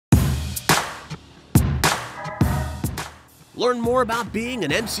Learn more about being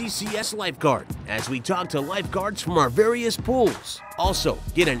an MCCS lifeguard as we talk to lifeguards from our various pools. Also,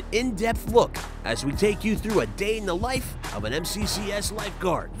 get an in-depth look as we take you through a day in the life of an MCCS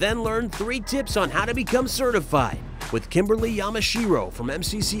lifeguard. Then learn 3 tips on how to become certified with Kimberly Yamashiro from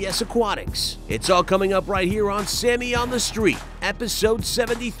MCCS Aquatics. It's all coming up right here on Samy on the Street, episode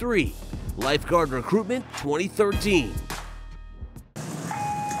 73, Lifeguard Recruitment 2013.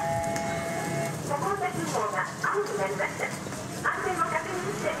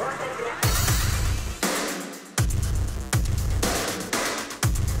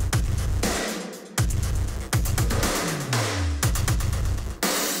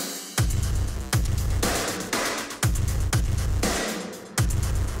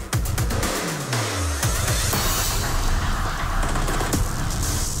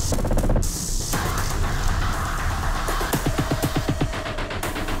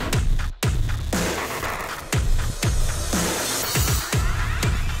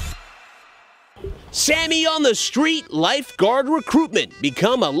 Samy on the Street Lifeguard Recruitment.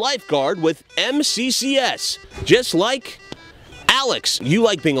 Become a lifeguard with MCCS. Just like Alex, you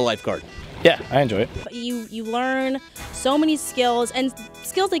like being a lifeguard. Yeah, I enjoy it. You learn so many skills, and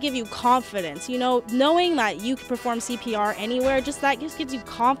skills that give you confidence. You know, knowing that you can perform CPR anywhere, that just gives you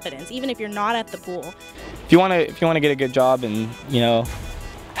confidence, even if you're not at the pool. If you want to get a good job and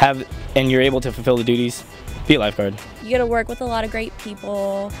you're able to fulfill the duties, be a lifeguard. You get to work with a lot of great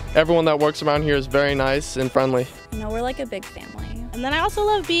people. Everyone that works around here is very nice and friendly. You know, we're like a big family. And then I also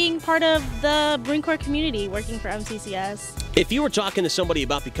love being part of the Marine Corps community, working for MCCS. If you were talking to somebody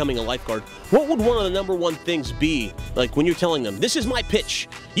about becoming a lifeguard, what would one of the #1 things be, like when you're telling them, this is my pitch,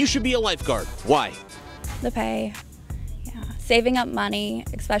 you should be a lifeguard? Why? The pay. Yeah. Saving up money,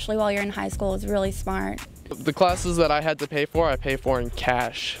 especially while you're in high school, is really smart. The classes that I had to pay for, I pay for in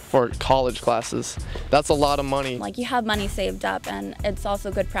cash for college classes. That's a lot of money. Like, you have money saved up, and it's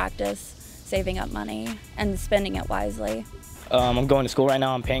also good practice saving up money and spending it wisely. I'm going to school right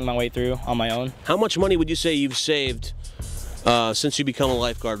now. I'm paying my way through on my own. How much money would you say you've saved since you become a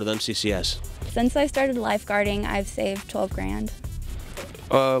lifeguard with MCCS? Since I started lifeguarding, I've saved 12 grand.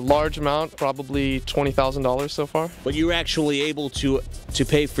 A large amount, probably $20,000 so far. But you're actually able to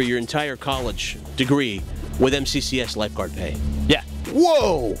pay for your entire college degree with MCCS lifeguard pay? Yeah.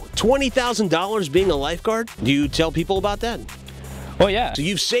 Whoa! $20,000 being a lifeguard? Do you tell people about that? Well, yeah. So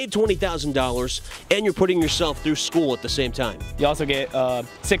you've saved $20,000 and you're putting yourself through school at the same time. You also get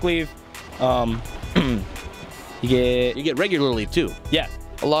sick leave. You get regular leave too. Yeah.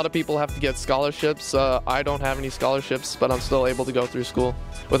 A lot of people have to get scholarships. I don't have any scholarships, but I'm still able to go through school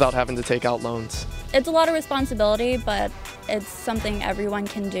without having to take out loans. It's a lot of responsibility, but it's something everyone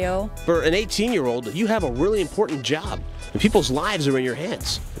can do. For an 18-year-old, you have a really important job, and people's lives are in your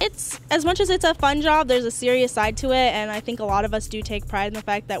hands. It's, as much as it's a fun job, there's a serious side to it, and I think a lot of us do take pride in the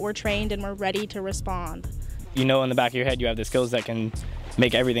fact that we're trained and we're ready to respond. You know in the back of your head you have the skills that can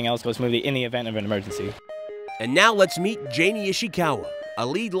make everything else go smoothly in the event of an emergency. And now let's meet Janie Ishikawa, a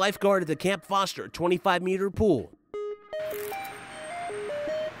lead lifeguard at the Camp Foster 25-meter pool.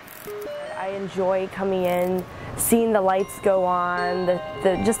 I enjoy coming in, seeing the lights go on,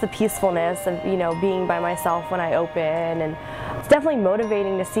 just the peacefulness of, you know, being by myself when I open, and it's definitely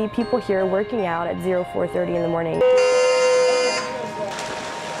motivating to see people here working out at 4:30 in the morning.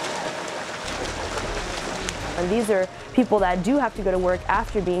 And these are people that do have to go to work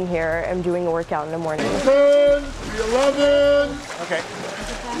after being here and doing a workout in the morning. 10, 11. Okay.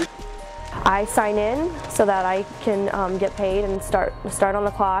 I sign in so that I can get paid and start on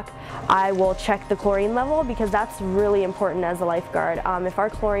the clock. I will check the chlorine level because that's really important as a lifeguard. If our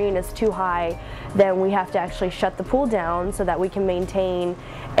chlorine is too high, then we have to actually shut the pool down so that we can maintain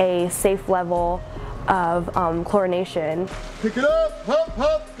a safe level of chlorination. Pick it up, hop,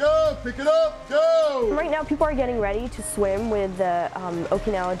 hop, go, pick it up, go! Right now people are getting ready to swim with the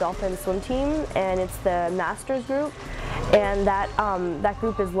Okinawa Dolphin swim team, and it's the Masters group, and that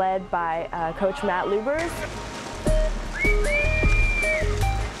group is led by Coach Matt Lubers.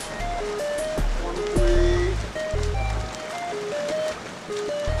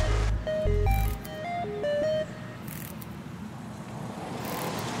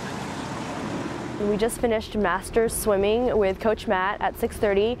 We just finished Masters swimming with Coach Matt at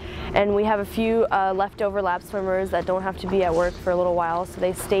 6:30, and we have a few leftover lap swimmers that don't have to be at work for a little while, so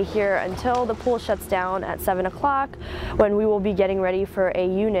they stay here until the pool shuts down at 7 o'clock, when we will be getting ready for a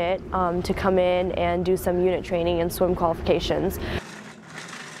unit to come in and do some unit training and swim qualifications.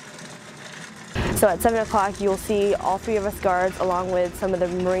 So at 7 o'clock you'll see all 3 of us guards along with some of the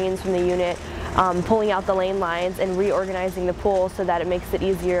Marines from the unit pulling out the lane lines and reorganizing the pool so that it makes it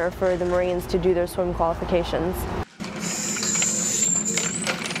easier for the Marines to do their swim qualifications.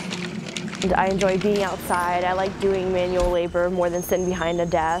 I enjoy being outside. I like doing manual labor more than sitting behind a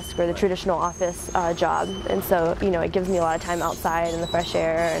desk or the traditional office job. And so, you know, it gives me a lot of time outside in the fresh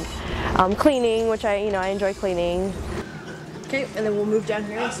air and cleaning, which I enjoy cleaning. Okay, and then we'll move down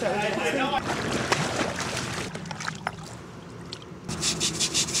here and start with the next one.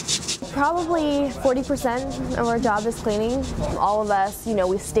 Probably 40% of our job is cleaning. All of us, you know,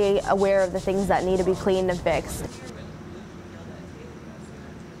 we stay aware of the things that need to be cleaned and fixed.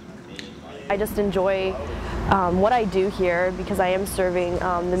 I just enjoy what I do here because I am serving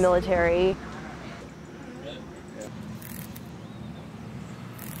the military.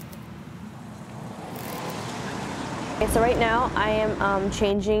 Okay, so right now I am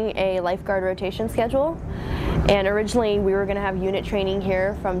changing a lifeguard rotation schedule, and originally we were going to have unit training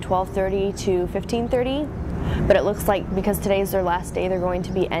here from 12:30 to 15:30. But it looks like because today's their last day, they're going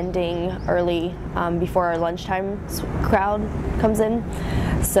to be ending early before our lunchtime crowd comes in.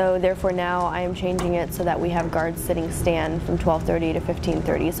 So therefore now I am changing it so that we have guards sitting stand from 12:30 to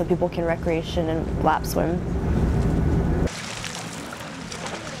 15:30 so people can recreation and lap swim.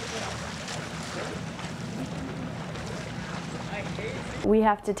 We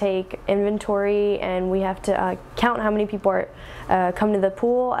have to take inventory and we have to count how many people are come to the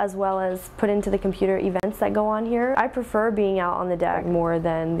pool, as well as put into the computer events that go on here. I prefer being out on the deck more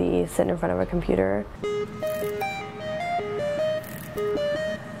than the sitting in front of a computer.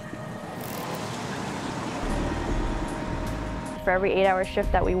 For every 8-hour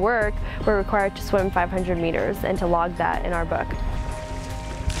shift that we work, we're required to swim 500 meters and to log that in our book.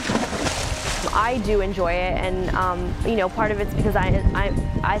 I do enjoy it, and you know, part of it's because I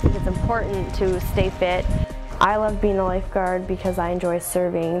think it's important to stay fit. I love being a lifeguard because I enjoy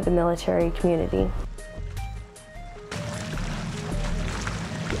serving the military community.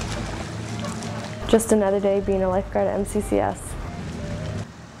 Just another day being a lifeguard at MCCS.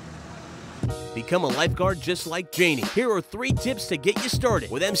 Become a lifeguard just like Janie. Here are 3 tips to get you started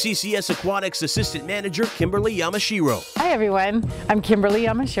with MCCS Aquatics Assistant Manager Kimberly Yamashiro. Hi everyone, I'm Kimberly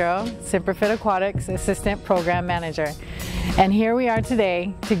Yamashiro, Semperfit Aquatics Assistant Program Manager. And here we are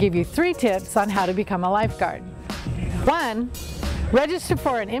today to give you 3 tips on how to become a lifeguard. 1, register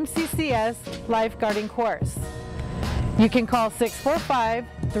for an MCCS lifeguarding course. You can call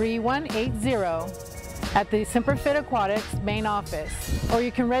 645-3180 at the Semperfit Aquatics main office, or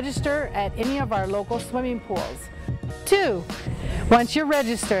you can register at any of our local swimming pools. 2, once you're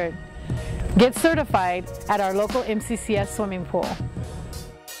registered, get certified at our local MCCS swimming pool.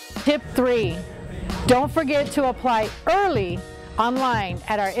 Tip 3, don't forget to apply early online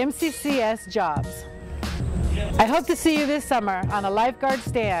at our MCCS jobs. I hope to see you this summer on a lifeguard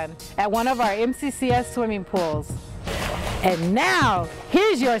stand at one of our MCCS swimming pools. And now,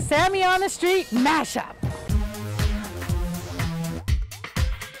 here's your Samy on the Street mashup.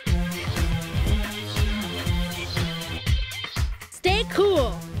 Stay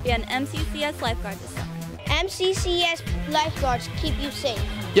cool. Be an MCCS lifeguard this summer. MCCS lifeguards keep you safe.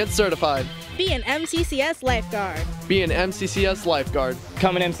 Get certified. Be an MCCS lifeguard. Be an MCCS lifeguard.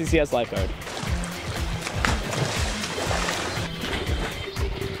 Become an MCCS lifeguard.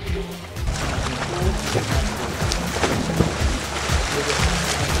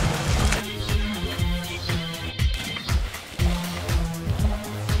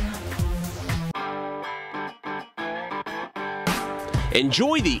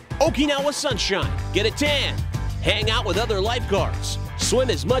 Enjoy the Okinawa sunshine, get a tan, hang out with other lifeguards, swim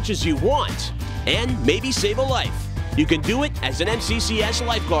as much as you want, and maybe save a life. You can do it as an MCCS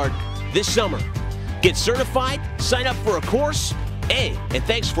lifeguard this summer. Get certified, sign up for a course, and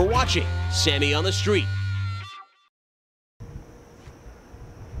thanks for watching Samy on the Street.